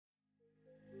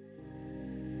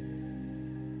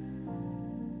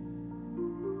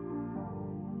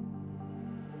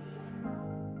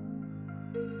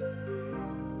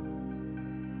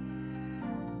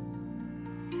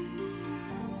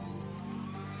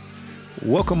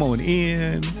Welcome on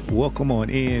in. Welcome on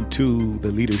in to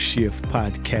the Leadership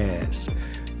Podcast.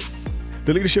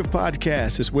 The Leadership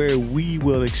Podcast is where we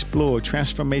will explore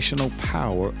transformational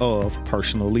power of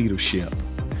personal leadership.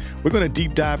 We're going to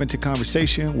deep dive into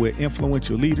conversation with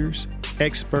influential leaders,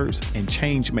 experts, and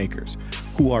change makers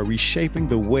who are reshaping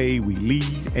the way we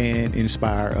lead and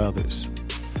inspire others.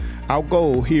 Our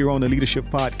goal here on the Leadership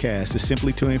Podcast is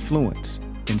simply to influence,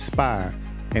 inspire,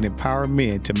 and empower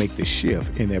men to make the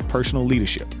shift in their personal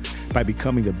leadership by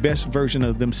becoming the best version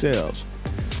of themselves.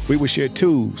 We will share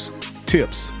tools,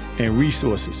 tips, and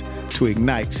resources to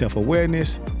ignite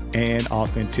self-awareness and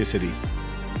authenticity.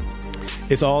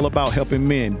 It's all about helping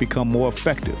men become more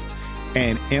effective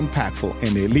and impactful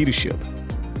in their leadership.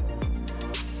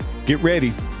 Get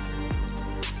ready.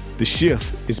 The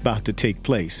shift is about to take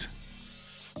place.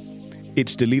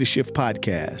 It's the Leadership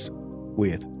Podcast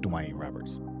with Dwayne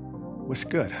Roberts. What's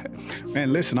good?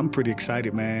 Man, listen, I'm pretty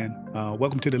excited, man.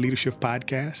 Welcome to the Leadership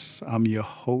Podcast. I'm your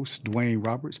host, Dwayne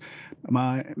Roberts.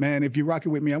 Man, if you're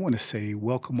rocking with me, I want to say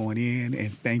welcome on in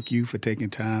and thank you for taking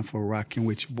time for rocking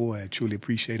with your boy. I truly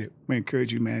appreciate it. I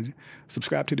encourage you, man,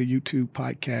 subscribe to the YouTube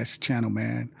podcast channel,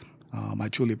 man. I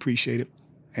truly appreciate it.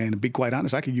 And to be quite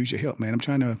honest, I could use your help, man. I'm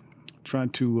trying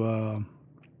to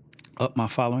up my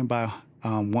following by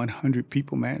 100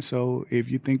 people, man. So if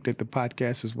you think that the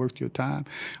podcast is worth your time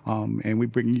and we're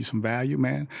bringing you some value,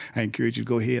 man, I encourage you to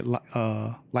go ahead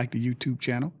like the YouTube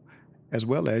channel, as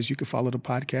well as you can follow the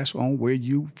podcast on where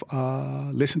you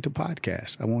listen to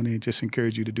podcasts. I want to just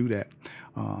encourage you to do that.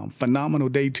 Phenomenal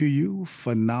day to you.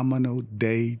 Phenomenal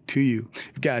day to you.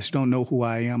 If you guys don't know who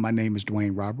I am, my name is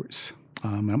Dwayne Roberts.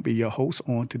 I'm going to be your host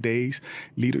on today's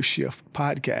Leadership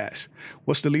Podcast.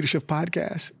 What's the Leadership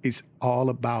Podcast? It's all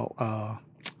about, our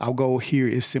goal here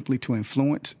is simply to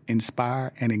influence,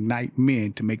 inspire, and ignite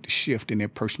men to make the shift in their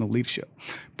personal leadership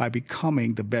by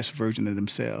becoming the best version of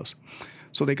themselves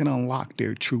so they can unlock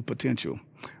their true potential.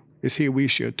 It's here we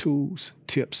share tools,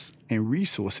 tips, and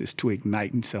resources to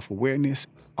ignite self-awareness,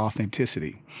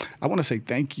 authenticity. I want to say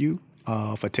thank you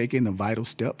for taking the vital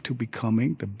step to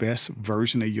becoming the best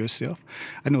version of yourself.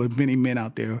 I know many men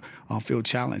out there feel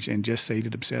challenged and just say to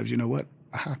themselves, you know what?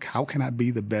 How can I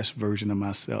be the best version of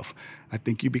myself? I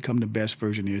think you become the best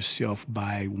version of yourself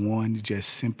by one,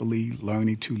 just simply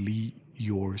learning to lead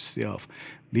yourself,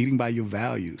 leading by your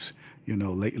values,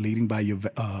 leading by your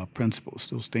principles,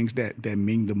 those things that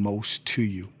mean the most to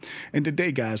you. And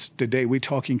today we're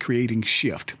talking creating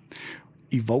shift,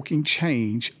 evoking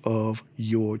change of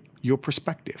your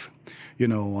perspective.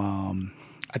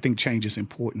 I think change is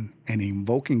important, and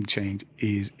invoking change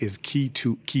is key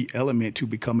element to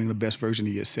becoming the best version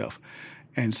of yourself.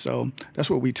 And so that's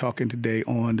what we're talking today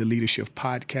on the Leadership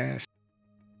Podcast.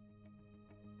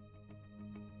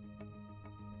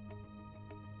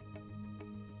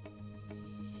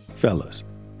 Fellas,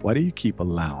 why do you keep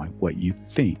allowing what you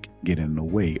think get in the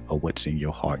way of what's in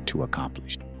your heart to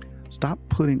accomplish? Stop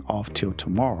putting off till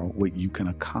tomorrow what you can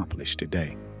accomplish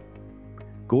today.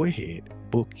 Go ahead,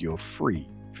 book your free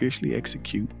Fiercely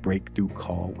Execute Breakthrough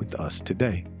Call with us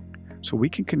today so we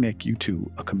can connect you to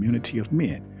a community of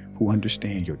men who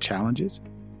understand your challenges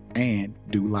and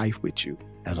do life with you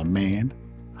as a man,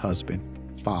 husband,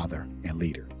 father, and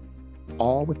leader,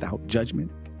 all without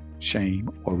judgment, shame,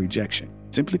 or rejection.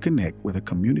 Simply connect with a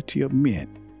community of men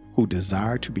who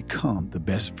desire to become the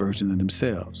best version of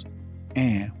themselves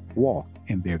and walk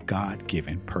in their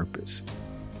God-given purpose.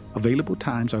 Available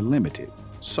times are limited,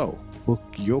 so book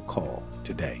your call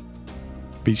today.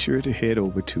 Be sure to head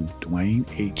over to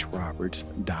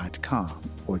DwayneHRoberts.com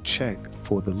or check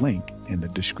for the link in the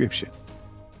description.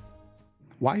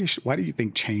 Why do you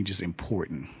think change is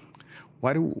important?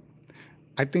 I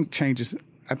think change is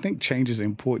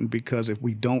important because if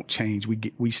we don't change,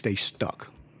 we stay stuck.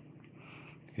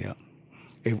 Yeah.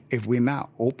 If we're not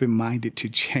open-minded to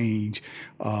change,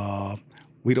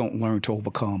 we don't learn to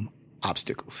overcome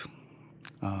obstacles,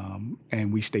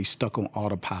 and we stay stuck on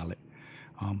autopilot.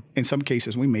 In some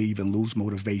cases, we may even lose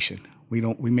motivation. We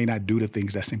may not do the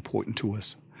things that's important to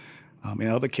us. In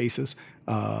other cases,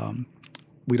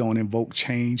 we don't invoke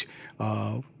change.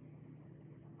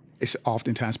 It's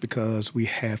oftentimes because we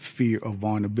have fear of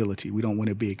vulnerability. We don't want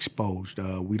to be exposed.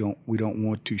 We don't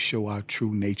want to show our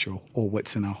true nature or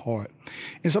what's in our heart.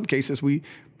 In some cases, when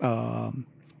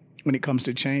it comes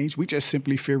to change, we just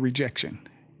simply fear rejection.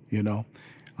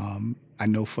 I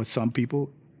know for some people,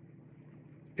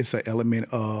 it's an element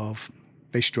of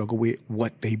they struggle with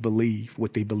what they believe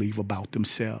about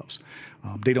themselves.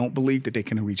 They don't believe that they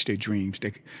can reach their dreams.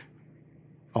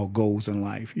 or goals in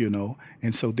life,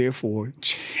 and so therefore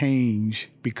change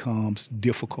becomes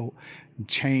difficult.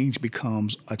 Change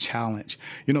becomes a challenge.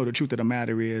 The truth of the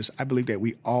matter is, I believe that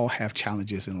we all have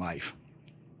challenges in life.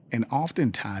 And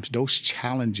oftentimes those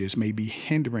challenges may be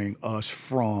hindering us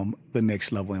from the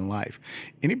next level in life.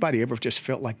 Anybody ever just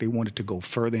felt like they wanted to go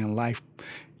further in life,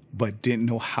 but didn't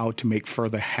know how to make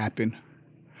further happen?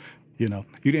 You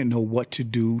didn't know what to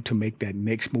do to make that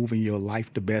next move in your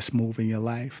life the best move in your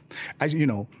life. I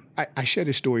share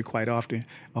this story quite often.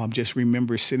 Just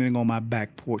remember sitting on my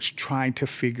back porch trying to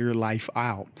figure life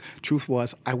out. Truth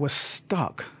was, I was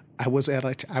stuck. I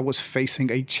was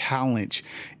facing a challenge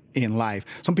in life.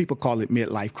 Some people call it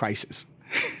midlife crisis.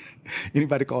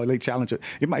 Anybody call it a challenge?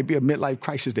 It might be a midlife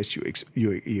crisis that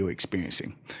you're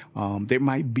experiencing. There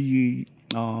might be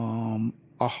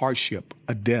a hardship,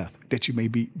 a death that you may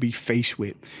be faced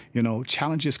with.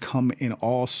 Challenges come in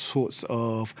all sorts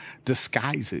of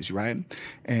disguises, right?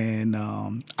 And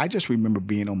I just remember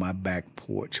being on my back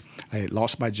porch. I had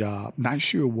lost my job, not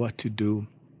sure what to do.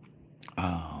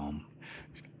 All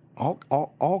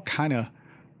kind of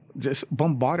just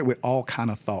bombarded with all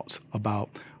kind of thoughts about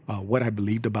what I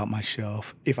believed about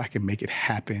myself, if I can make it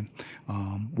happen.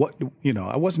 I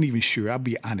wasn't even sure. I'll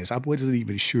be honest. I wasn't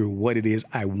even sure what it is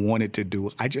I wanted to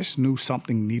do. I just knew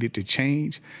something needed to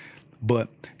change, but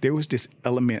there was this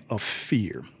element of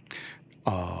fear.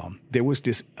 There was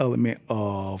this element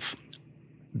of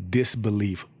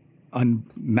disbelief,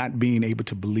 not being able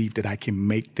to believe that I can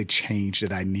make the change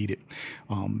that I needed.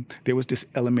 There was this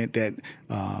element that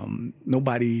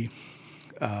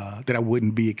that I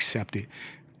wouldn't be accepted,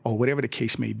 or whatever the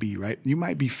case may be, right? You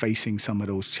might be facing some of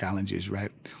those challenges,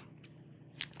 right?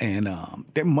 And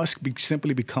there must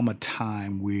simply become a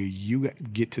time where you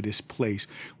get to this place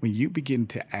when you begin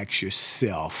to ask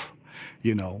yourself,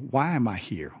 why am I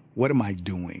here? What am I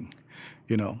doing?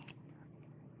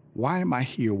 Why am I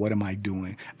here? What am I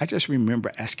doing? I just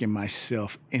remember asking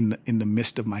myself in the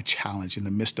midst of my challenge, in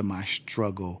the midst of my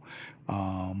struggle,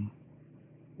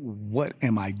 what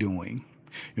am I doing?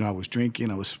 I was drinking,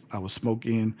 I was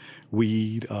smoking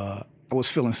weed. I was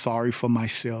feeling sorry for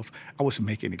myself. I was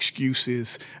making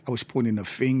excuses. I was pointing a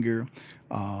finger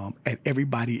at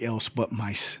everybody else but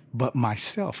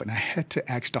myself. And I had to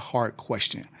ask the hard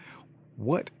question: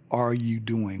 what are you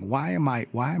doing? Why am I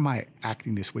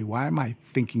acting this way? Why am I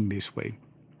thinking this way?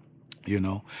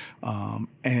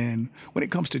 And when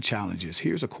it comes to challenges,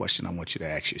 here's a question I want you to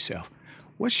ask yourself.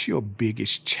 What's your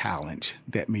biggest challenge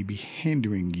that may be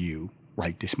hindering you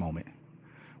right this moment?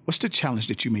 What's the challenge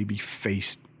that you may be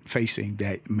facing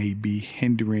that may be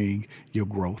hindering your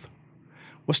growth?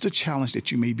 What's the challenge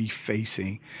that you may be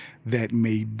facing that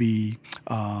may be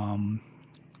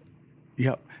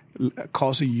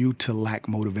causing you to lack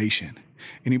motivation?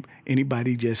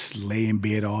 Anybody just lay in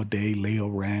bed all day, lay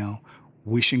around,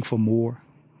 wishing for more?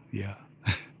 Yeah.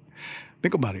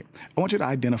 Think about it. I want you to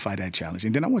identify that challenge,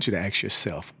 and then I want you to ask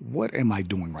yourself, what am I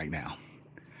doing right now?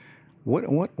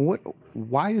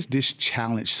 Why is this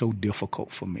challenge so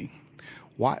difficult for me?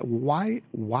 Why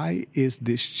is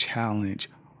this challenge,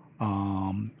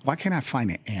 why can't I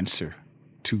find an answer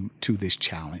to this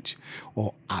challenge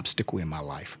or obstacle in my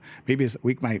life? Maybe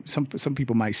some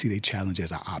people might see the challenge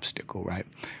as an obstacle, right?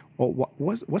 Or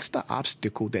what's the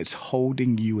obstacle that's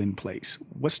holding you in place?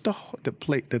 What's the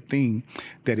thing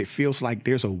that it feels like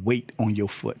there's a weight on your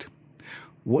foot?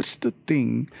 What's the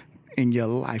thing in your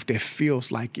life that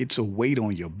feels like it's a weight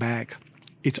on your back?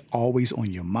 It's always on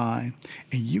your mind,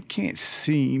 and you can't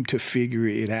seem to figure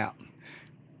it out.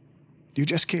 You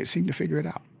just can't seem to figure it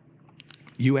out.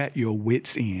 You at your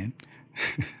wit's end.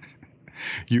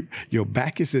 Your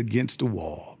back is against the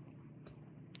wall.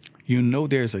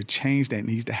 There's a change that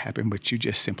needs to happen, but you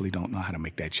just simply don't know how to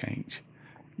make that change.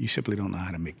 You simply don't know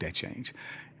how to make that change.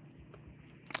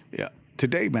 Yeah.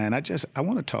 Today, man, I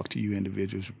want to talk to you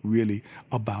individuals really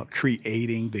about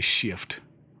creating the shift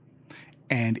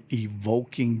and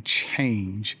evoking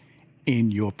change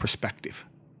in your perspective.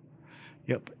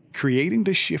 Yep. Creating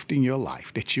the shift in your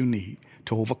life that you need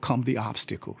to overcome the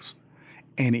obstacles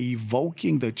and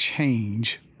evoking the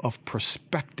change of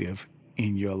perspective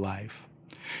in your life.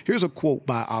 Here's a quote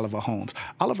by Oliver Holmes.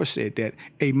 Oliver said that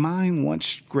a mind once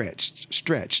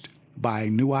stretched by a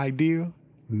new idea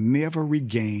never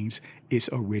regains its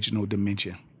original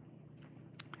dimension.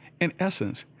 In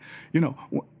essence,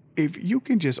 if you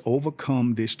can just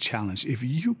overcome this challenge, if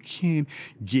you can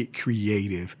get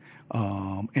creative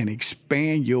and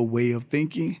expand your way of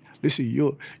thinking, listen,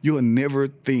 you'll never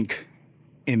think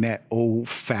in that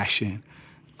old-fashioned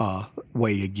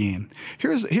way again.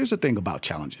 Here's the thing about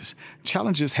challenges.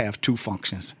 Challenges have two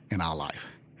functions in our life.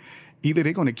 Either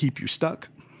they're going to keep you stuck,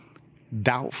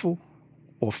 doubtful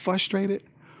or frustrated,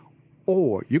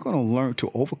 or you're going to learn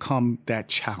to overcome that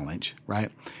challenge,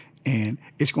 right? And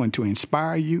it's going to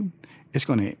inspire you. It's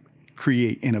going to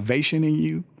create innovation in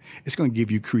you. It's going to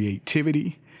give you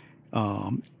creativity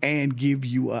and give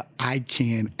you a I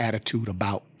can attitude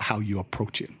about how you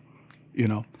approach it.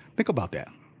 Think about that.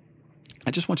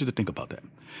 I just want you to think about that.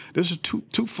 There's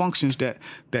two functions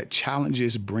that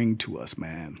challenges bring to us,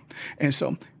 man. And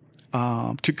so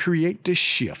to create this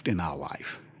shift in our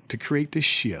life, I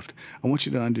want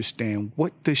you to understand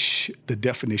what the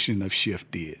definition of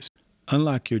shift is.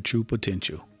 Unlock your true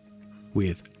potential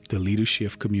with the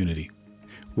Leadership Community,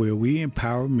 where we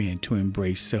empower men to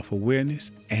embrace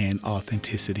self-awareness and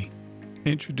authenticity.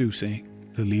 Introducing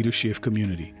the Leadership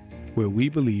Community, where we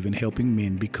believe in helping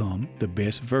men become the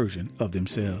best version of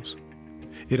themselves.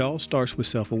 It all starts with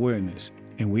self-awareness,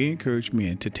 and we encourage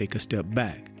men to take a step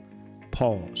back,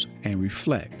 pause, and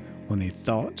reflect on their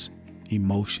thoughts,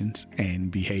 emotions,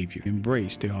 and behavior.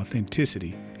 Embrace their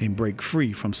authenticity and break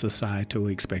free from societal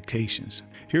expectations.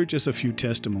 Here are just a few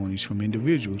testimonies from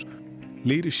individuals.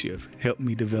 Leadership helped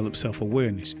me develop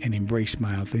self-awareness and embrace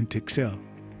my authentic self.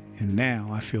 And now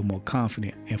I feel more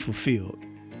confident and fulfilled.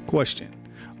 Question: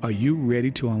 are you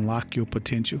ready to unlock your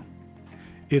potential?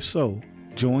 If so,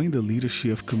 join the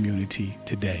Leadership Community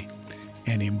today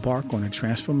and embark on a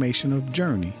transformational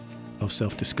journey of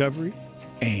self-discovery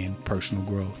and personal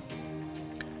growth.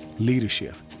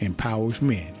 Leadership empowers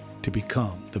men to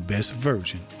become the best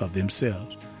version of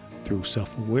themselves through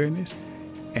self-awareness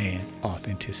and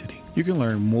authenticity. You can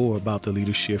learn more about the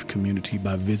Leadership Community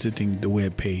by visiting the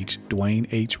webpage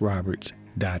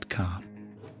DwayneHRoberts.com.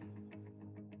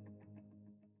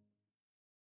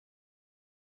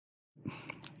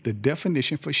 The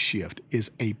definition for shift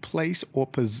is a place or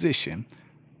position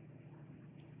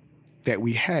that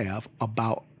we have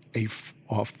about a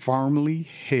firmly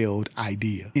held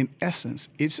idea. In essence,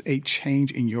 it's a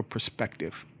change in your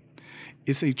perspective.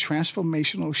 It's a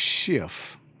transformational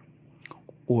shift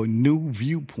or new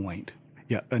viewpoint.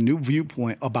 A new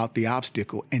viewpoint about the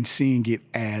obstacle and seeing it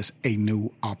as a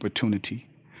new opportunity.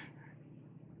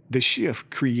 The shift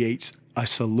creates a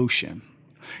solution.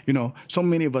 So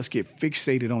many of us get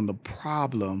fixated on the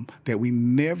problem that we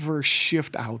never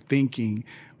shift our thinking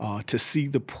to see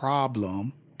the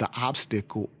problem, the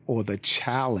obstacle, or the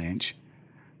challenge,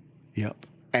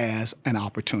 as an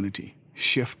opportunity.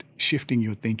 Shifting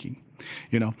your thinking,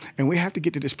 and we have to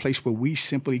get to this place where we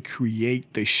simply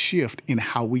create the shift in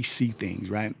how we see things,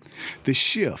 right? The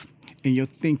shift in your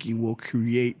thinking will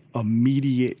create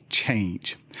immediate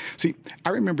change. See, I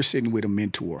remember sitting with a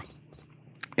mentor,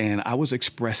 and I was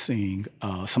expressing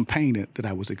some pain that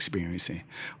I was experiencing,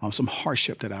 some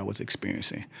hardship that I was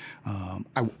experiencing.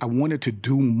 I wanted to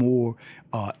do more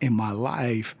in my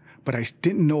life, but I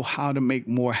didn't know how to make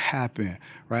more happen,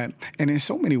 right? And in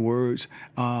so many words,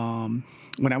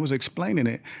 when I was explaining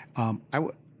it,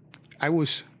 I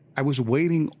was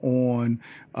waiting on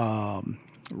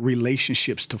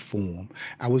relationships to form.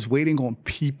 I was waiting on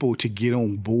people to get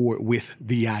on board with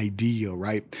the idea,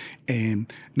 right?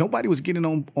 And nobody was getting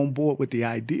on board with the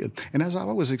idea. And as I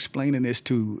was explaining this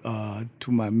to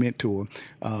my mentor,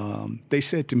 they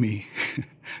said to me,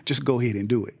 just go ahead and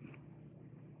do it.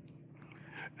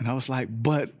 And I was like,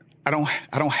 but I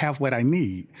don't have what I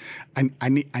need. I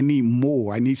need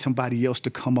more. I need somebody else to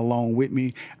come along with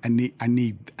me. I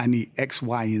need X,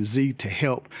 Y, and Z to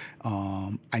help.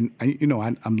 I'm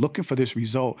looking for this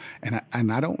result,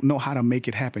 and I don't know how to make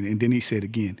it happen. And then he said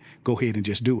again, go ahead and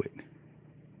just do it.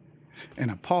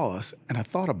 And I paused and I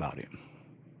thought about it.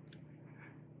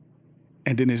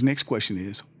 And then his next question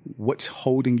is, what's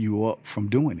holding you up from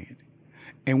doing it?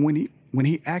 And when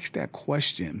he asked that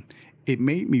question, it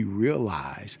made me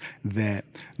realize that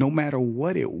no matter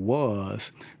what it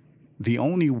was, the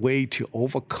only way to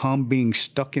overcome being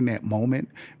stuck in that moment,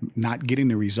 not getting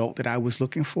the result that I was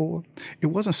looking for, it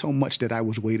wasn't so much that I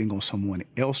was waiting on someone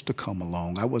else to come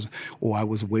along. I was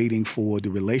waiting for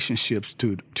the relationships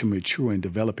to mature and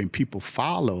develop and people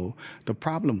follow. The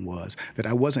problem was that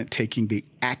I wasn't taking the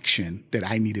action that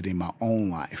I needed in my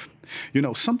own life.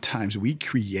 Sometimes we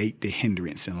create the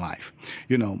hindrance in life.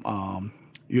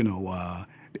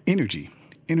 Energy.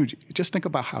 Just think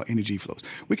about how energy flows.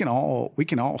 We can all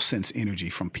sense energy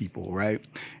from people, right?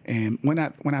 And when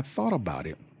I thought about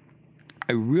it,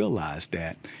 I realized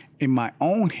that in my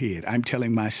own head, I'm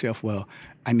telling myself, well,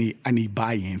 I need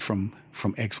buy-in from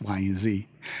X, Y, and Z.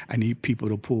 I need people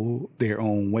to pull their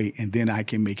own weight, and then I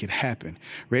can make it happen.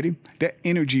 Ready? That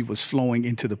energy was flowing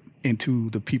into the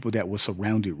people that were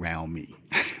surrounded around me.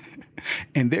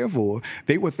 And therefore,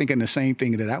 they were thinking the same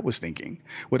thing that I was thinking.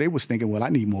 Well, they was thinking, well, I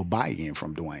need more buy-in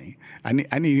from Dwayne. I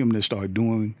need him to start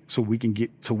doing so we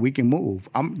can move.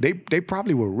 They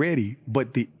probably were ready,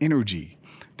 but the energy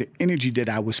that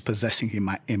I was possessing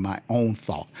in my own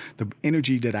thought, the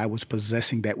energy that I was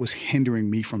possessing that was hindering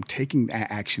me from taking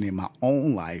that action in my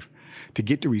own life to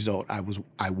get the result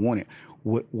I wanted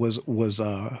was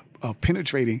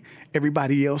penetrating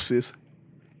everybody else's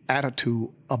attitude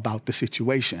about the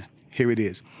situation. Here it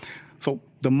is. So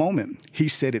the moment he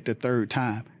said it the third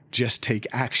time, just take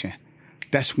action,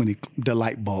 that's when the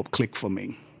light bulb clicked for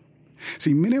me.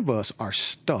 See, many of us are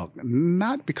stuck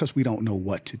not because we don't know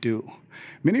what to do.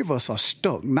 Many of us are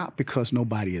stuck not because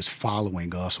nobody is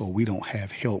following us or we don't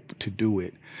have help to do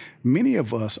it. Many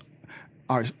of us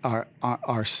aren't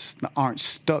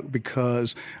stuck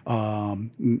because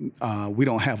we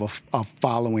don't have a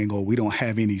following or we don't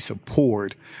have any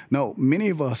support. No, many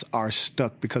of us are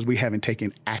stuck because we haven't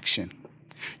taken action.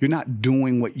 You're not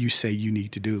doing what you say you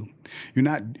need to do. You're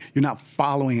not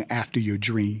following after your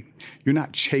dream. You're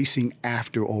not chasing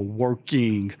after or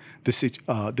working the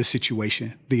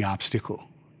situation, the obstacle.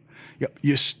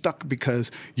 You're stuck because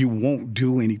you won't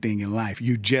do anything in life.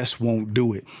 You just won't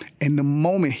do it. And the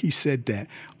moment he said that,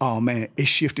 oh man, it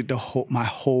shifted my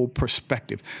whole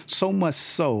perspective. So much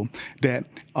so that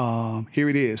here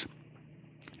it is.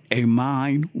 A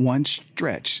mind once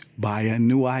stretched by a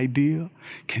new idea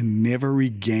can never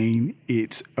regain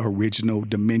its original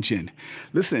dimension.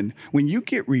 Listen, when you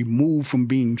get removed from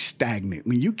being stagnant,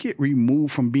 when you get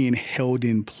removed from being held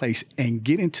in place and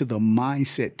get into the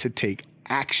mindset to take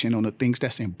action on the things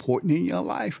that's important in your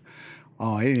life,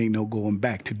 oh, it ain't no going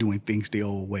back to doing things the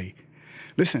old way.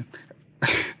 Listen,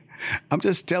 I'm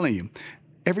just telling you,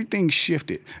 everything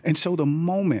shifted. And so the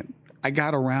moment I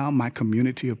got around my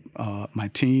community of my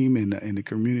team and the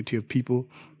community of people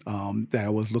that I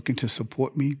was looking to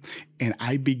support me, and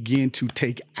I began to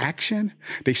take action.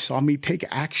 They saw me take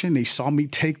action. They saw me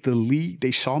take the lead.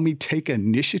 They saw me take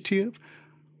initiative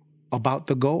about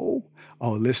the goal.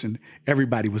 Oh, listen,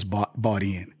 everybody was bought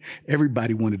in.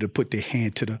 Everybody wanted to put their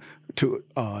hand to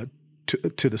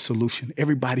the solution.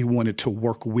 Everybody wanted to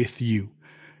work with you.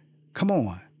 Come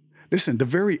on. Listen, the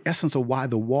very essence of why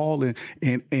the wall in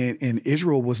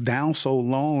Israel was down so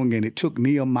long and it took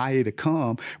Nehemiah to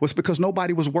come was because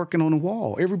nobody was working on the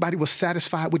wall. Everybody was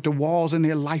satisfied with the walls in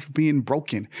their life being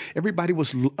broken. Everybody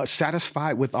was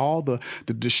satisfied with all the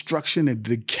destruction and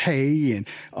decay and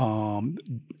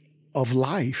of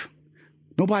life.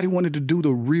 Nobody wanted to do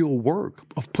the real work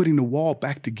of putting the wall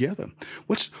back together.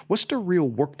 What's the real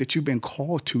work that you've been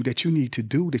called to, that you need to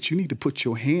do, that you need to put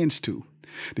your hands to,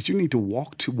 that you need to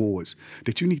walk towards,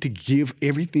 that you need to give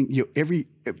everything, every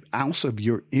ounce of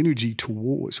your energy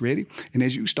towards, ready? And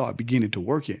as you start beginning to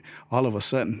work it, all of a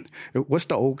sudden,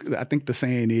 I think the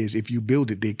saying is, if you build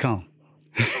it, they come.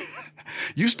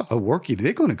 You start working,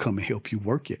 they're going to come and help you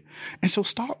work it. And so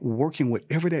start working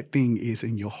whatever that thing is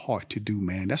in your heart to do,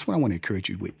 man. That's what I want to encourage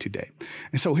you with today.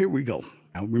 And so here we go.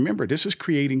 Now, remember, this is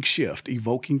creating shift,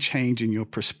 evoking change in your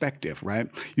perspective, right?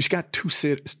 You got two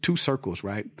circles,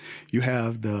 right? You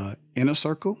have the inner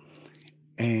circle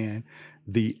and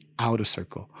the outer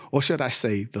circle, or should I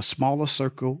say the smaller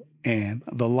circle and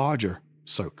the larger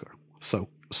circle. So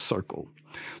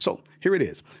here it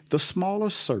is. The smaller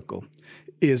circle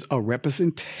is a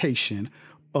representation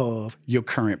of your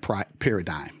current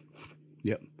paradigm.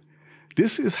 Yep.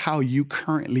 This is how you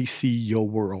currently see your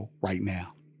world right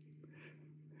now.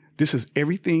 This is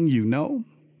everything you know.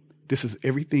 This is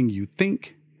everything you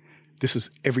think. This is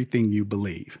everything you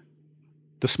believe.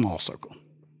 The small circle.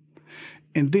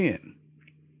 And then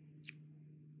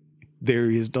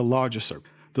there is the larger circle.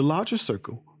 The larger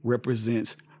circle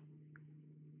represents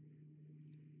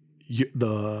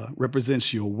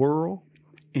your world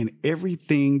and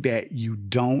everything that you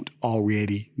don't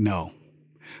already know.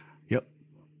 Yep.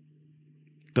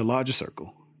 The larger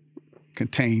circle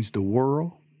contains the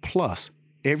world plus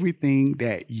everything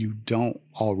that you don't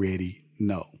already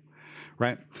know.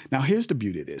 Right? Now, here's the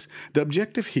beauty of this. The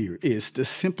objective here is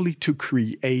to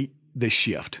create the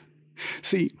shift.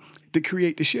 See, to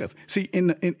create the shift. See,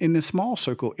 in the small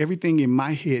circle, everything in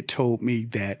my head told me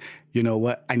that, you know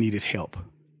what, I needed help.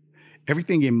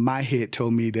 Everything in my head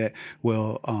told me that,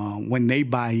 when they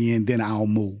buy in, then I'll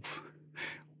move.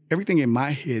 Everything in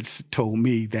my head told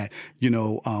me that,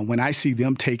 when I see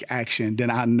them take action, then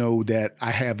I know that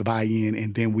I have the buy-in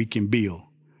and then we can build.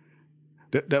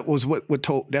 That was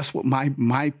that's what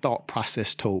my thought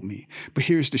process told me. But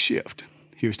here's the shift.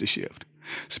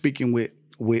 Speaking with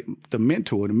the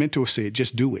mentor said,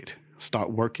 just do it.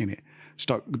 Start working it.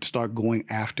 Start going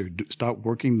after, start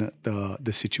working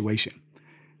the situation.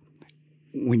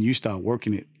 when you start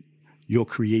working it, you'll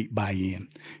create buy-in.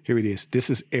 Here it is. This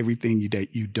is everything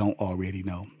that you don't already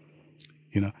know.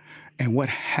 And what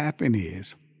happened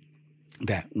is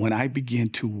that when I began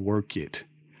to work it,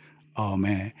 oh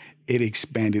man, it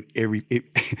expanded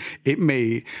it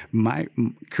made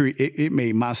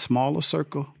my smaller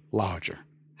circle larger.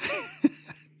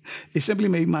 It simply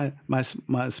made my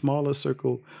smaller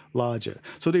circle larger.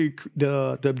 So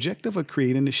the objective of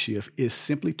creating the shift is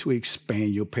simply to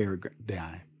expand your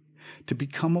paradigm, to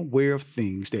become aware of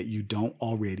things that you don't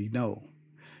already know.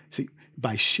 See,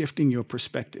 by shifting your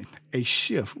perspective, a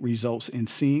shift results in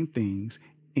seeing things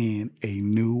in a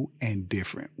new and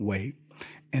different way.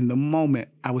 And the moment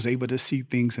I was able to see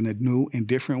things in a new and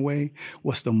different way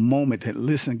was the moment that,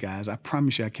 listen, guys, I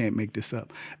promise you I can't make this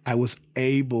up. I was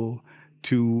able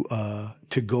to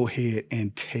go ahead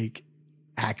and take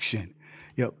action.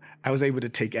 I was able to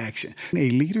take action. When a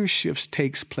leader shift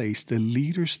takes place, the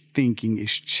leader's thinking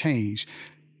is changed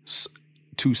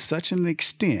to such an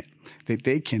extent that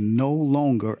they can no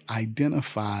longer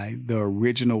identify the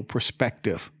original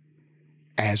perspective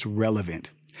as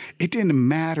relevant. It didn't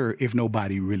matter if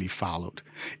nobody really followed.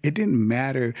 It didn't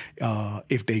matter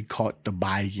if they caught the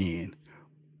buy-in.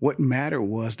 What mattered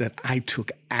was that I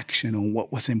took action on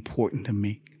what was important to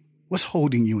me. What's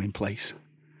holding you in place?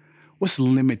 What's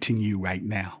limiting you right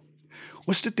now?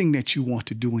 What's the thing that you want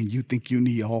to do and you think you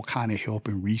need all kind of help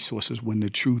and resources, when the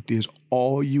truth is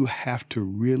all you have to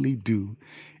really do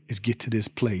is get to this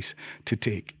place to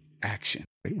take action.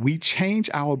 We change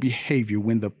our behavior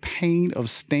when the pain of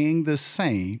staying the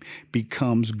same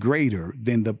becomes greater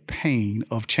than the pain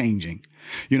of changing.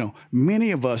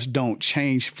 Many of us don't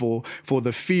change for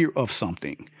the fear of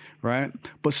something, right?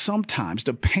 But sometimes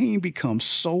the pain becomes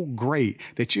so great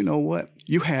that you know what?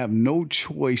 You have no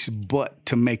choice but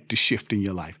to make the shift in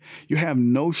your life. You have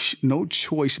no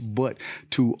choice but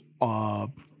to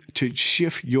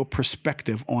shift your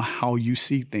perspective on how you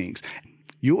see things.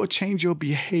 You will change your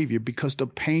behavior because the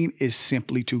pain is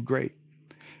simply too great.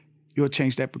 You'll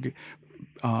change that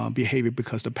behavior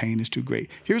because the pain is too great.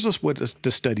 Here's what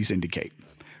the studies indicate.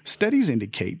 Studies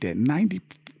indicate that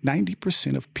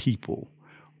 90% of people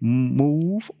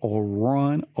move or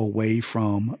run away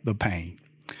from the pain.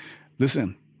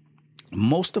 Listen,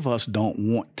 most of us don't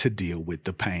want to deal with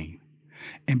the pain.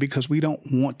 And because we don't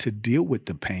want to deal with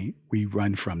the pain, we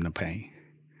run from the pain.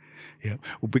 Yeah.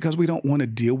 Well, because we don't want to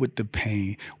deal with the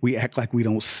pain, we act like we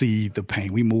don't see the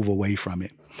pain. We move away from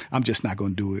it. I'm just not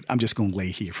going to do it. I'm just going to lay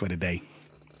here for the day.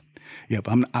 Yep.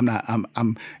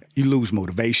 You lose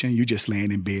motivation. You're just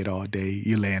laying in bed all day.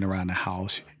 You're laying around the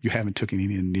house. You haven't taken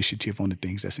any initiative on the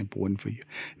things that's important for you.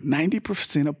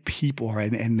 90% of people are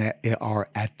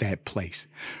at that place,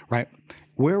 right?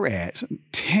 Whereas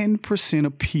 10%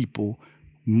 of people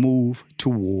move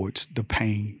towards the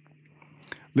pain.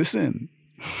 Listen.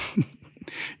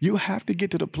 You have to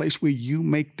get to the place where you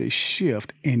make the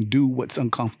shift and do what's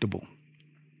uncomfortable.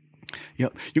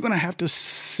 Yep. You're going to have to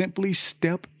simply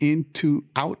step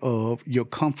out of your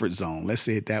comfort zone. Let's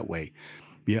say it that way.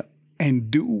 Yep.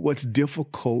 And do what's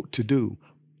difficult to do.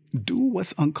 Do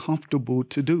what's uncomfortable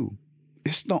to do.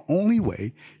 It's the only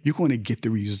way you're going to get the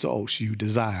results you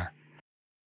desire.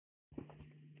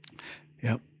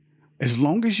 Yep. As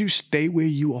long as you stay where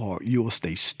you are, you'll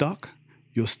stay stuck.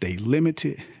 You'll stay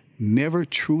limited, never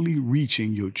truly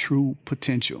reaching your true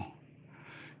potential.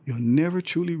 You'll never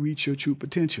truly reach your true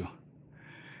potential.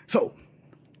 So,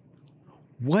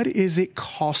 what is it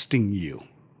costing you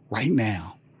right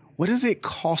now? What is it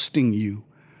costing you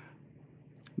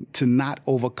to not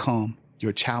overcome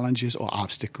your challenges or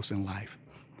obstacles in life?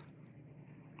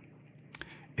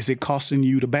 Is it costing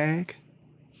you the bag?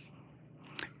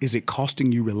 Is it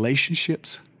costing you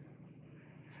relationships?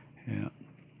 Yeah.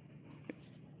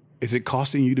 Is it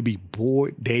costing you to be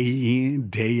bored day in,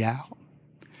 day out?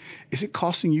 Is it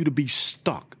costing you to be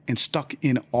stuck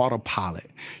in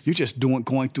autopilot? You're just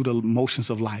going through the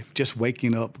motions of life, just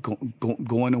waking up,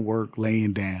 going to work,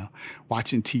 laying down,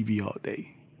 watching TV all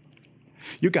day.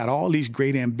 You got all these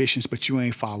great ambitions, but you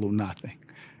ain't follow nothing.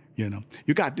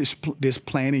 You got this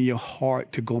plan in your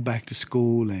heart to go back to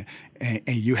school, and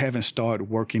you haven't started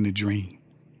working the dream.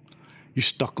 You're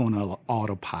stuck on an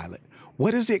autopilot.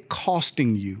 What is it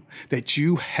costing you that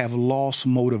you have lost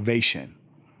motivation?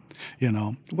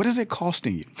 What is it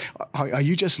costing you? Are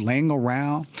you just laying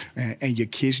around and your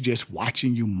kids just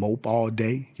watching you mope all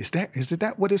day? Is it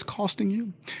that what is costing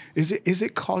you? Is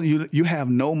it costing you have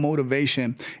no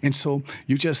motivation, and so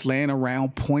you're just laying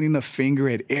around pointing a finger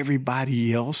at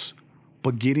everybody else,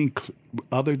 but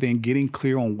other than getting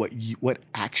clear on what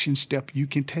action step you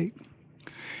can take?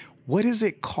 What is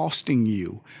it costing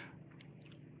you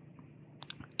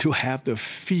to have the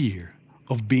fear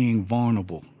of being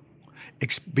vulnerable,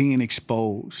 being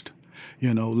exposed,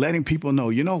 letting people know,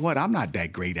 you know what, I'm not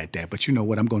that great at that, but you know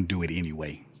what, I'm going to do it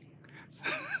anyway.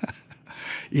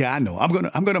 Yeah, I know.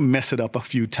 I'm gonna mess it up a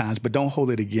few times, but don't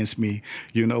hold it against me.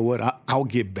 You know what? I'll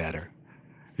get better.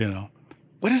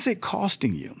 What is it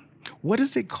costing you? What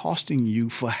is it costing you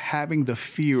for having the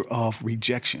fear of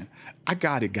rejection? I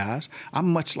got it, guys.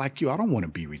 I'm much like you. I don't want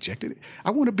to be rejected.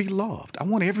 I want to be loved. I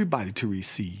want everybody to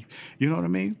receive. You know what I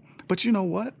mean? But you know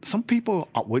what? Some people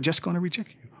we're just going to reject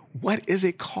you. What is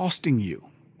it costing you?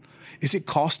 Is it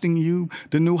costing you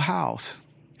the new house?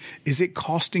 Is it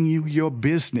costing you your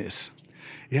business?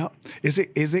 Yep. Is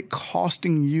it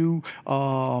costing you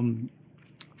from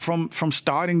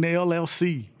starting the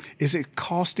LLC? Is it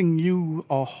costing you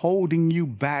or holding you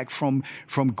back from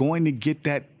going to get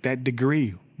that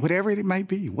degree? Whatever it might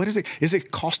be. What is it? Is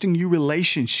it costing you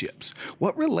relationships?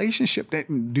 What relationship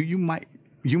do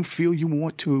you feel you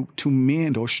want to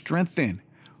mend or strengthen?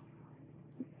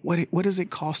 What is it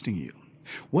costing you?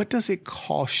 What does it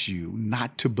cost you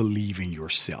not to believe in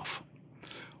yourself?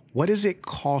 What is it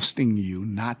costing you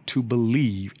not to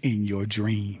believe in your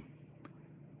dream?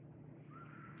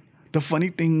 The funny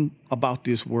thing about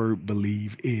this word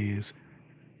believe is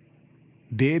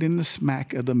dead in the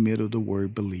smack of the middle of the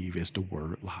word believe is the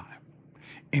word lie.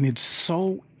 And it's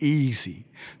so easy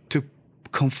to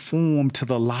conform to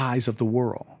the lies of the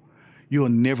world. You'll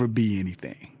never be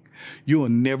anything. You'll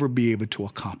never be able to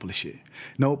accomplish it.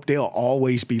 Nope, they'll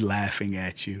always be laughing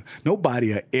at you.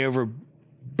 Nobody will ever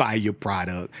buy your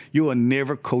product. You will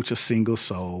never coach a single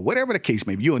soul. Whatever the case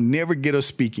may be, you'll never get a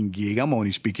speaking gig. I'm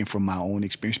only speaking from my own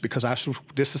experience because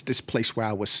this is this place where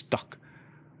I was stuck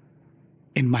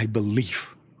in my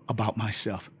belief about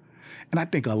myself. And I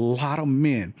think a lot of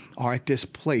men are at this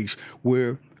place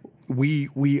where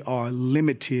we are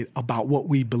limited about what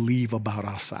we believe about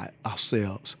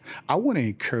ourselves. I want to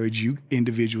encourage you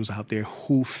individuals out there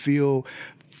who feel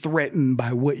threatened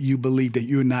by what you believe that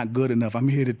you're not good enough. I'm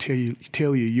here to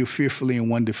tell you you're fearfully and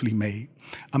wonderfully made.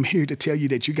 I'm here to tell you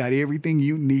that you got everything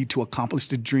you need to accomplish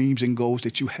the dreams and goals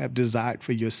that you have desired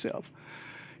for yourself.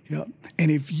 Yep.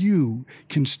 And if you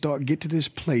can get to this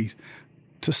place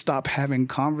to stop having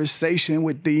conversation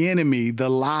with the enemy, the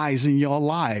lies in your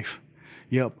life,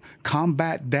 yep,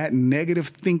 combat that negative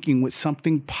thinking with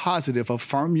something positive.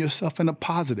 Affirm yourself in a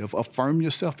positive. Affirm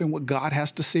yourself in what God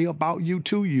has to say about you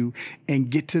to you, and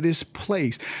get to this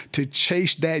place to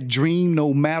chase that dream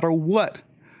no matter what.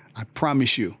 I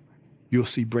promise you'll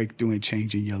see breakthrough and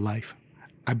change in your life.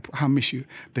 I promise you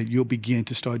that you'll begin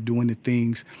to start doing the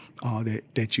things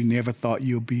that you never thought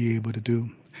you'll be able to do.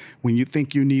 When you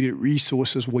think you needed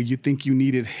resources, where you think you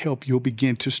needed help, you'll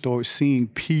begin to start seeing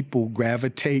people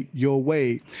gravitate your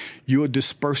way. You'll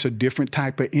disperse a different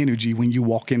type of energy when you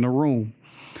walk in the room.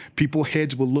 People's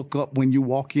heads will look up when you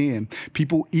walk in.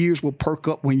 People's ears will perk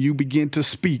up when you begin to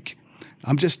speak.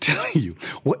 I'm just telling you,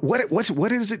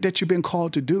 what is it that you've been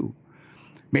called to do?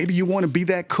 Maybe you want to be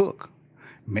that cook.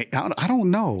 I don't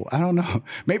know.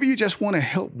 Maybe you just want to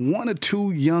help one or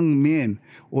two young men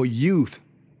or youth.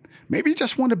 Maybe you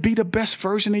just want to be the best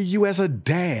version of you as a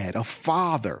dad, a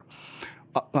father,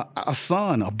 a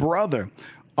son, a brother,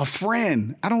 a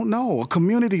friend. I don't know, a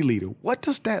community leader. What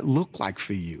does that look like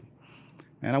for you?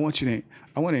 And I want to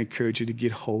encourage you to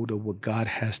get hold of what God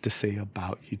has to say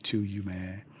about you to you,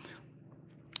 man.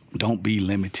 Don't be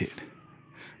limited.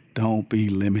 Don't be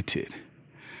limited.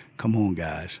 Come on,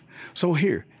 guys. So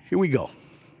here we go.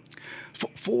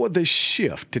 For the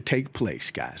shift to take place,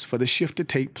 guys,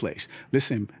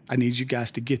 listen, I need you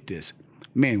guys to get this.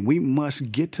 Man, we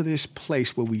must get to this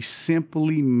place where we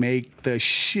simply make the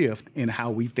shift in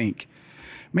how we think.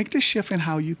 Make the shift in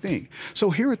how you think. So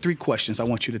here are 3 questions I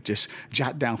want you to just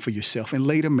jot down for yourself, and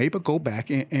later maybe go back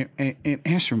and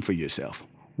answer them for yourself.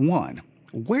 1,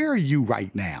 where are you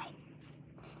right now?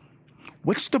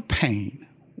 What's the pain?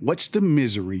 What's the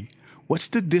misery? What's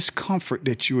the discomfort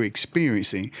that you're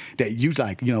experiencing that you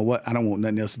like, you know what? I don't want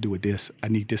nothing else to do with this. I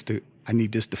need this to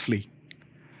flee.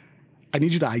 I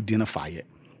need you to identify it.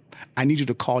 I need you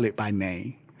to call it by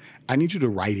name. I need you to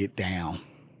write it down.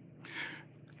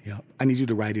 Yeah, I need you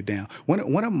to write it down.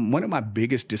 One of my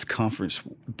biggest discomforts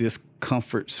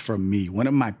for me, one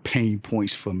of my pain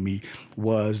points for me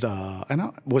was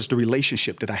the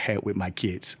relationship that I had with my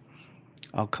kids.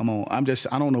 Oh, come on.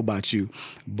 I don't know about you,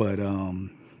 but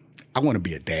I want to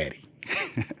be a daddy.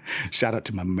 Shout out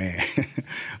to my man,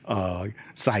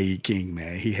 Saeed King,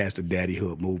 man. He has the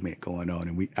daddyhood movement going on,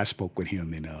 and I spoke with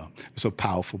him, and it's a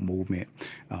powerful movement.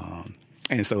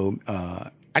 And so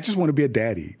I just want to be a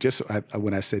daddy.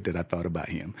 When I said that, I thought about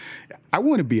him. I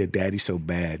want to be a daddy so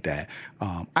bad that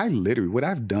I literally, what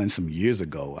I've done some years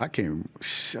ago, I can't,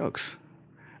 shucks,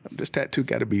 this tattoo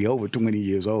got to be over 20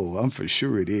 years old. I'm for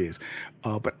sure it is.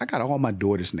 But I got all my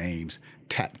daughter's names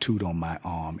tattooed on my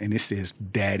arm, and it says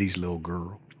Daddy's Little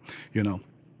Girl, you know.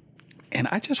 And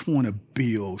I just want to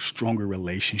build stronger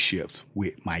relationships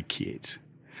with my kids.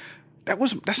 That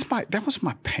was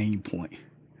my pain point.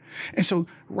 And so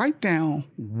write down,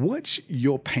 what's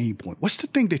your pain point? What's the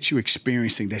thing that you're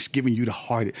experiencing that's giving you the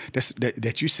heart,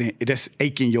 that you're saying, that's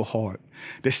aching your heart,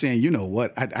 that's saying, you know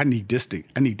what, I need this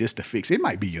to fix. It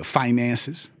might be your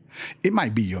finances. It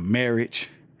might be your marriage.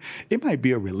 It might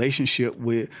be a relationship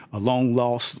with a long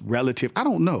lost relative. I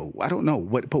don't know.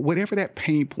 But whatever that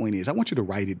pain point is, I want you to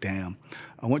write it down.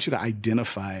 I want you to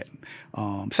identify it.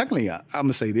 Secondly, I'm going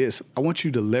to say this. I want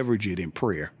you to leverage it in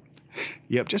prayer.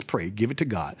 Yep, just pray, give it to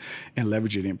God, and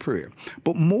leverage it in prayer.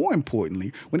 But more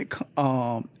importantly, when it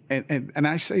and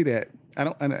I say that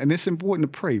and it's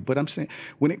important to pray, but I'm saying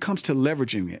when it comes to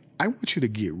leveraging it, I want you to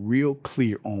get real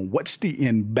clear on what's the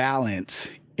imbalance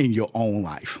in your own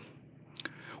life.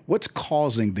 What's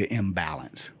causing the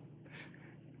imbalance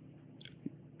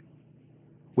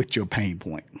with your pain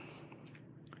point?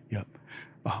 Yep.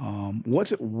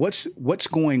 What's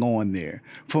going on there?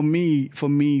 For me,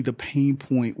 the pain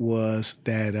point was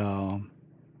that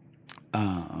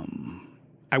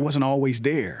I wasn't always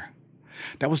there.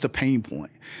 That was the pain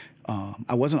point.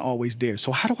 I wasn't always there.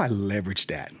 So how do I leverage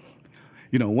that?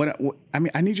 You know,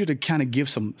 I need you to kind of give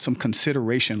some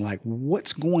consideration, like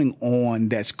what's going on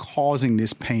that's causing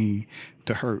this pain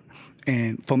to hurt.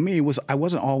 And for me, I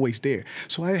wasn't always there.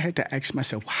 So I had to ask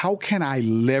myself, how can I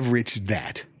leverage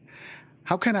that?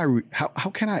 How can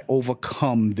I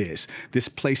overcome this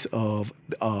place of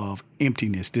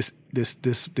emptiness,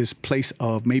 this place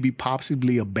of maybe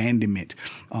possibly abandonment,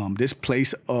 this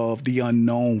place of the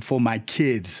unknown for my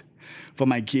kids?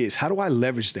 How do I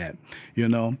leverage that? You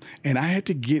know, and I had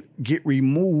to get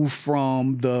removed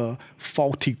from the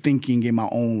faulty thinking in my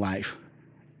own life.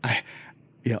 I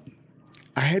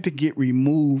had to get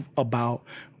removed about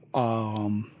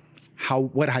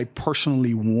what I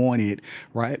personally wanted,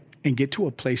 right? And get to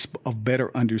a place of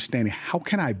better understanding. How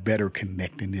can I better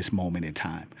connect in this moment in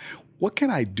time? What can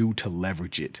I do to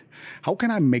leverage it? How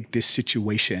can I make this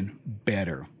situation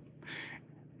better?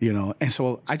 You know, and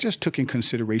so I just took in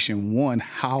consideration, one,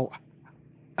 how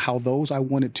those I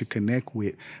wanted to connect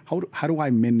with, how do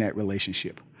I mend that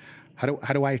relationship? How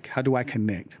do I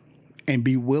connect and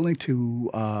be willing to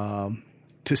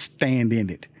stand in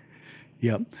it?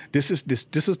 Yep. This is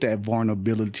that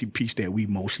vulnerability piece that we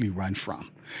mostly run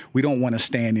from. We don't want to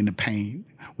stand in the pain.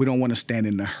 We don't want to stand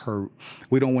in the hurt.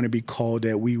 We don't want to be called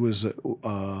that we was a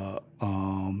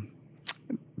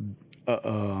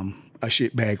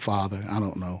shitbag father. I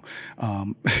don't know.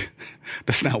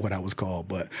 That's not what I was called,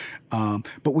 but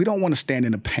we don't want to stand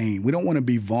in the pain. We don't want to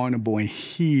be vulnerable and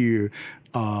hear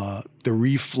the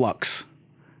reflux,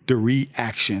 the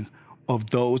reaction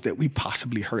of those that we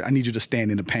possibly hurt. I need you to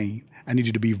stand in the pain. I need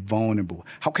you to be vulnerable.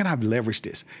 How can I leverage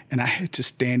this? And I had to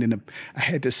stand in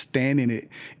it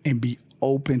and be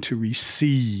open to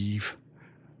receive,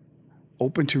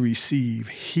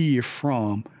 hear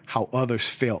from how others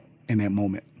felt in that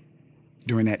moment,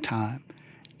 during that time,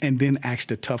 and then ask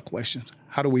the tough questions.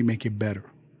 How do we make it better?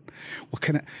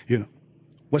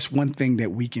 What's one thing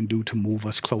that we can do to move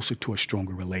us closer to a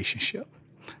stronger relationship?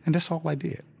 And that's all I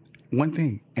did. One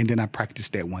thing. And then I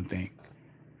practiced that one thing.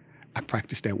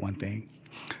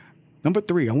 Number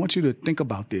 3, I want you to think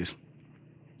about this.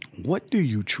 What do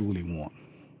you truly want?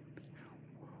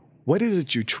 What is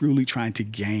it you're truly trying to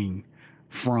gain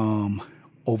from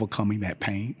overcoming that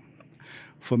pain?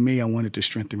 For me, I wanted to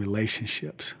strengthen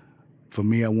relationships. For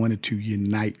me, I wanted to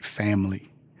unite family,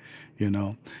 you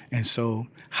know? And so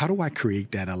how do I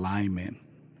create that alignment?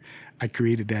 I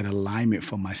created that alignment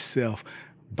for myself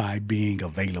by being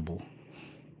available.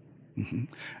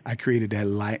 I created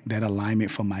that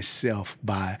alignment for myself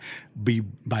by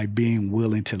being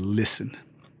willing to listen.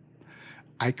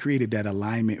 I created that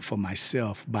alignment for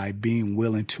myself by being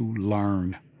willing to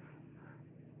learn.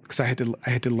 Because I had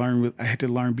to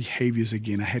learn behaviors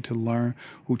again. I had to learn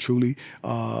who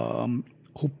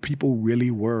people really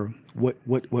were,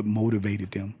 what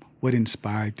motivated them, what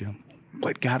inspired them,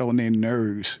 what got on their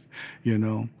nerves. You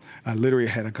know, I literally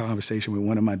had a conversation with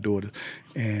one of my daughters,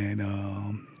 and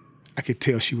I could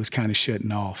tell she was kind of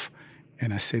shutting off.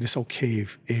 And I said, "It's okay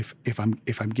if I'm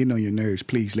getting on your nerves.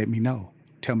 Please let me know.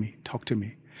 Tell me, talk to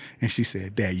me." And she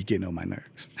said, "Dad, you're getting on my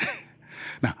nerves."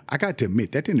 Now, I got to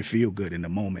admit, that didn't feel good in the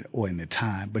moment or in the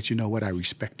time, but you know what? I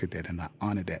respected that and I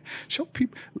honored that.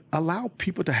 Allow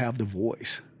people to have the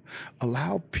voice.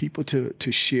 Allow people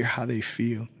to share how they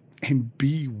feel and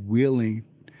be willing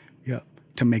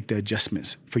to make the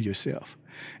adjustments for yourself.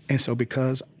 And so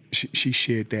because she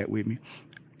shared that with me,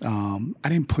 I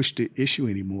didn't push the issue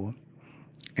anymore.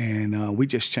 And we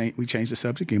changed the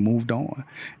subject and moved on.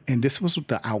 And this was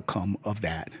the outcome of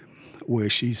that, where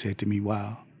she said to me,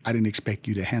 wow, I didn't expect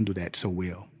you to handle that so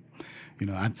well. You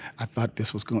know, I thought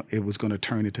it was going to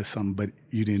turn into something, but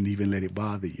you didn't even let it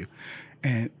bother you.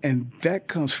 And that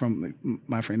comes from,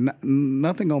 my friend,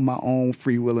 nothing on my own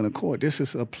free will and accord. This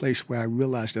is a place where I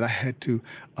realized that I had to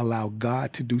allow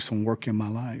God to do some work in my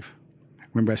life.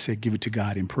 Remember I said, give it to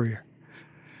God in prayer.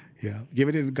 Yeah, give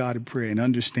it to God in prayer and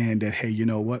understand that, hey, you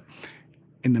know what?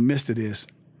 In the midst of this,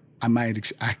 I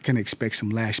can expect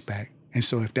some lashback. And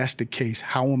so if that's the case,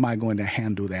 how am I going to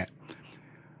handle that?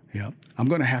 Yeah, I'm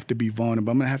going to have to be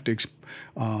vulnerable. I'm going to have to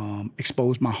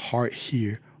expose my heart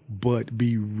here, but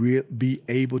be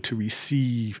able to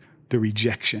receive the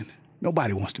rejection.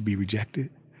 Nobody wants to be rejected,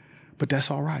 but that's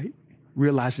all right.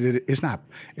 Realize that it's not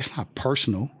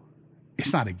personal.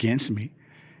 It's not against me.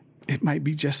 It might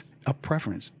be just a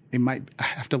preference. I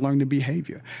have to learn the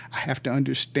behavior. I have to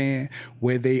understand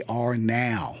where they are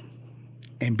now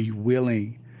and be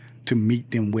willing to meet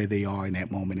them where they are in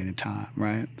that moment in time,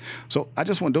 right? So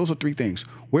those are three things.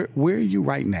 Where are you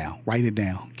right now? Write it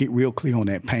down. Get real clear on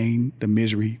that pain, the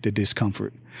misery, the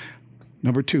discomfort.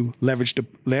 Number 2, leverage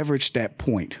that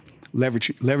point,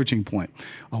 leveraging point.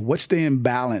 What's the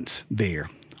imbalance there?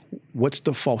 What's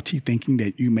the faulty thinking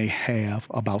that you may have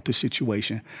about the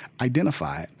situation?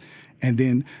 Identify it. And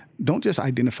then don't just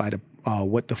identify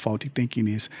what the faulty thinking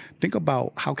is. Think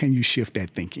about how can you shift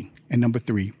that thinking. And number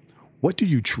 3, what do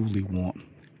you truly want?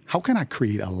 How can I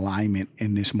create alignment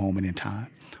in this moment in time?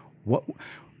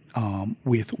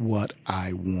 With what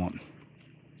I want?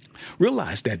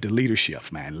 Realize that the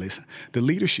leadership, man, listen, the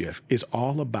leadership is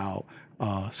all about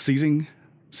seizing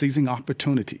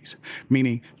opportunities,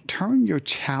 meaning turn your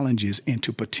challenges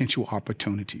into potential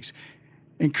opportunities.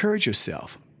 Encourage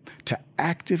yourself to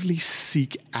actively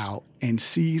seek out and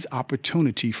seize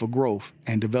opportunity for growth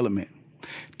and development.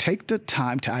 Take the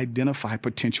time to identify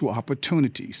potential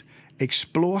opportunities.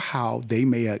 Explore how they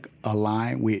may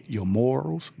align with your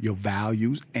morals, your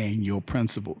values, and your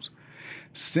principles.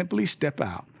 Simply step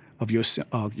out of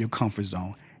your comfort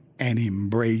zone and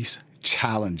embrace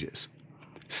challenges.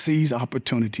 Seize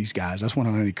opportunities, guys. That's what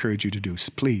I want to encourage you to do.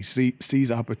 Please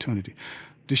seize opportunity.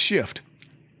 The shift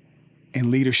and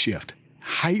leadership,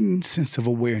 heightened sense of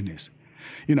awareness.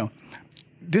 You know,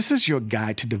 this is your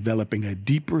guide to developing a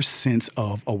deeper sense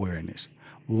of awareness.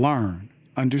 Learn,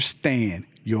 understand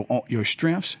your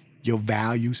strengths, your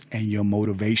values, and your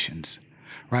motivations,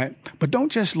 right? But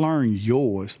don't just learn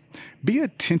yours. Be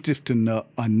attentive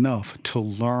enough to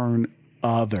learn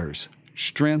others'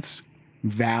 strengths,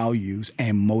 values,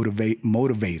 and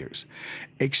motivators.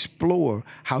 Explore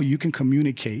how you can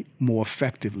communicate more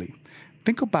effectively.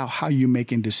 Think about how you're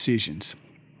making decisions,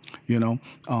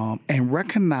 and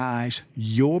recognize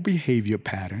your behavior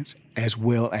patterns as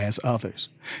well as others.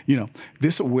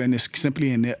 This awareness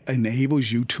simply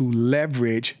enables you to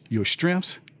leverage your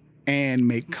strengths and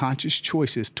make conscious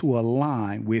choices to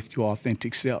align with your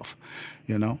authentic self,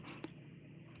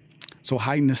 So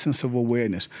heighten the sense of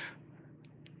awareness.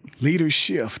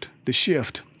 Leadership, the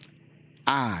shift.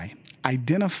 I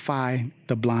identify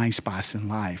the blind spots in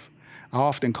life. I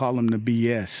often call them the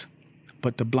BS,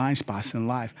 but the blind spots in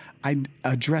life, I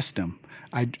address them.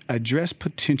 I address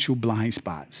potential blind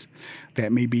spots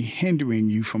that may be hindering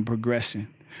you from progressing.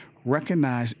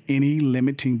 Recognize any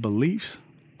limiting beliefs,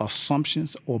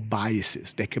 assumptions, or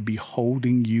biases that could be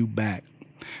holding you back.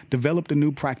 Develop the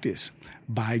new practice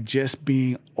by just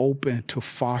being open to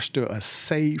foster a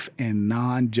safe and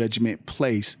non-judgment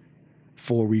place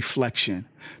for reflection.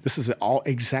 This is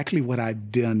exactly what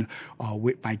I've done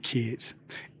with my kids.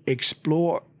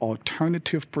 Explore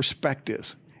alternative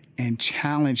perspectives and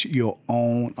challenge your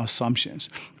own assumptions.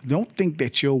 Don't think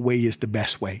that your way is the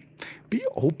best way. Be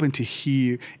open to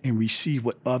hear and receive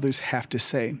what others have to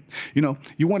say. You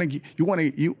want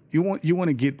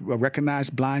to get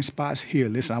recognized blind spots here.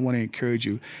 Listen, I want to encourage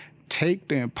you. Take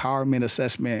the empowerment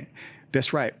assessment.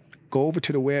 That's right. Go over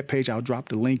to the webpage. I'll drop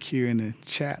the link here in the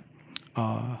chat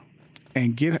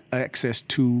and get access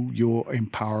to your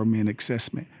empowerment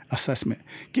assessment.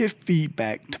 Get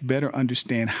feedback to better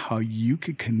understand how you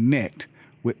can connect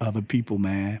with other people,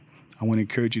 man. I want to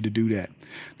encourage you to do that.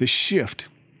 The shift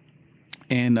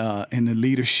in the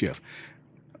leadership.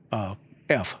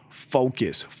 F,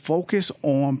 focus. Focus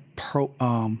on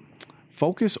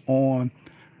Focus on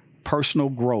personal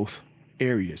growth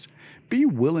areas. Be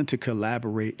willing to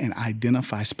collaborate and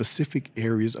identify specific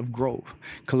areas of growth.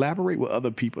 Collaborate with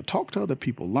other people. Talk to other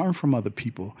people. Learn from other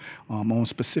people on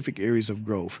specific areas of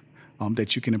growth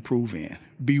that you can improve in.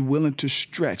 Be willing to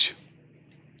stretch.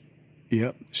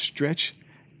 Stretch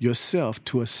yourself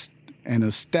and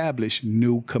establish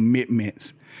new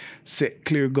commitments. Set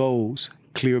clear goals,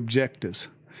 clear objectives.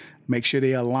 Make sure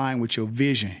they align with your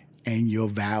vision and your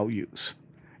values.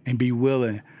 And be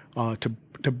willing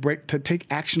to take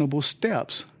actionable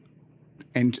steps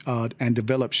and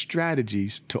develop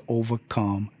strategies to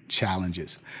overcome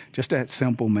challenges. Just that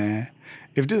simple, man.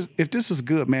 If this is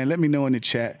good, man, let me know in the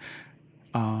chat.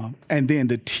 And then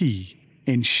the T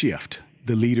in shift,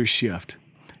 the leader shift.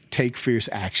 Take fierce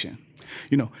action.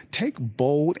 Take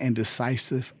bold and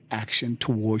decisive action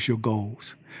towards your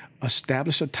goals.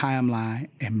 Establish a timeline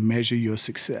and measure your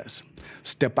success.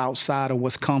 Step outside of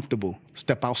what's comfortable.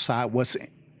 Step outside what's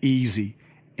easy.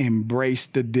 Embrace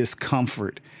the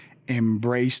discomfort.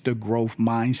 Embrace the growth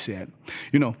mindset.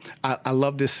 I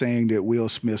love this saying that Will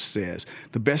Smith says,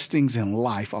 the best things in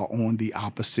life are on the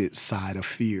opposite side of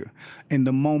fear. In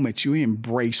the moment you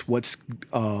embrace what's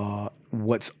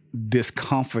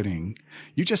discomforting,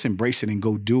 you just embrace it and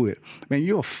go do it. Man,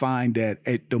 you'll find that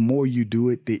the more you do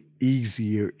it, the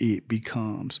easier it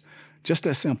becomes. Just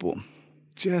that simple.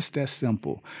 Just that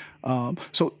simple.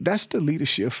 So that's the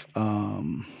leadership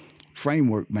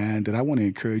framework, man, that I want to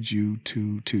encourage you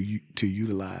to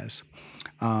utilize.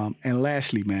 And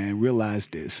lastly, man, realize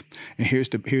this. And here's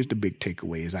the big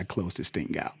takeaway as I close this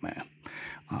thing out, man.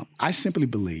 I simply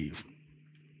believe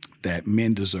that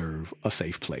men deserve a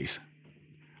safe place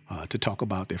to talk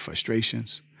about their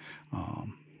frustrations.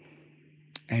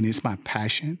 And it's my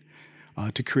passion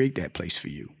to create that place for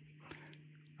you.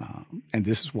 And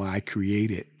this is why I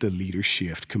created the Leader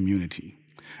Shift community.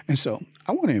 And so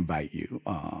I want to invite you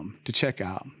to check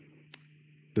out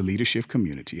the Leader Shift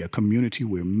community, a community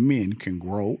where men can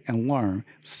grow and learn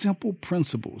simple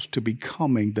principles to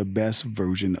becoming the best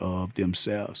version of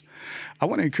themselves. I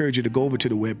want to encourage you to go over to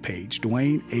the webpage,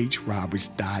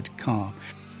 DwayneHRoberts.com.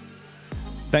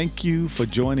 Thank you for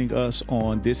joining us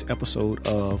on this episode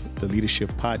of the Leadership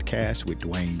Podcast with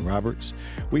Dwayne Roberts.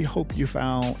 We hope you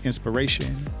found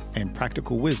inspiration and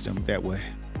practical wisdom that will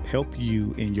help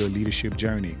you in your leadership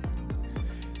journey.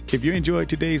 If you enjoyed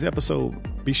today's episode,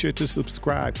 be sure to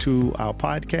subscribe to our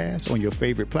podcast on your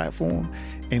favorite platform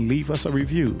and leave us a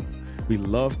review. We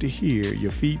love to hear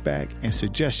your feedback and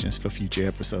suggestions for future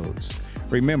episodes.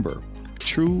 Remember,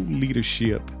 true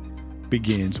leadership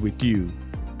begins with you.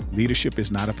 Leadership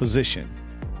is not a position.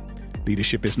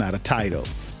 Leadership is not a title.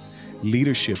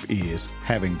 Leadership is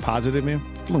having positive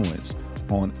influence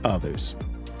on others.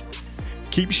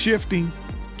 Keep shifting,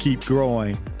 keep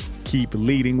growing, keep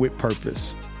leading with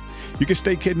purpose. You can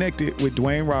stay connected with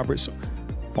Dwayne Roberts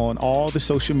on all the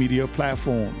social media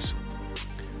platforms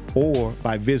or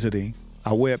by visiting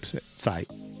our website,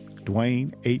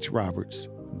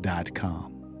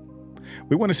 DwayneHRoberts.com.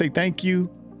 We want to say thank you.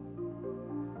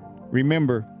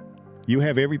 Remember, you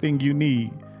have everything you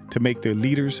need to make the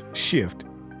leaders shift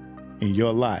in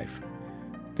your life.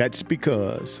 That's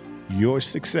because your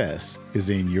success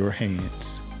is in your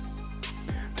hands.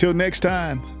 Till next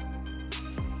time,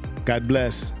 God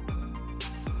bless.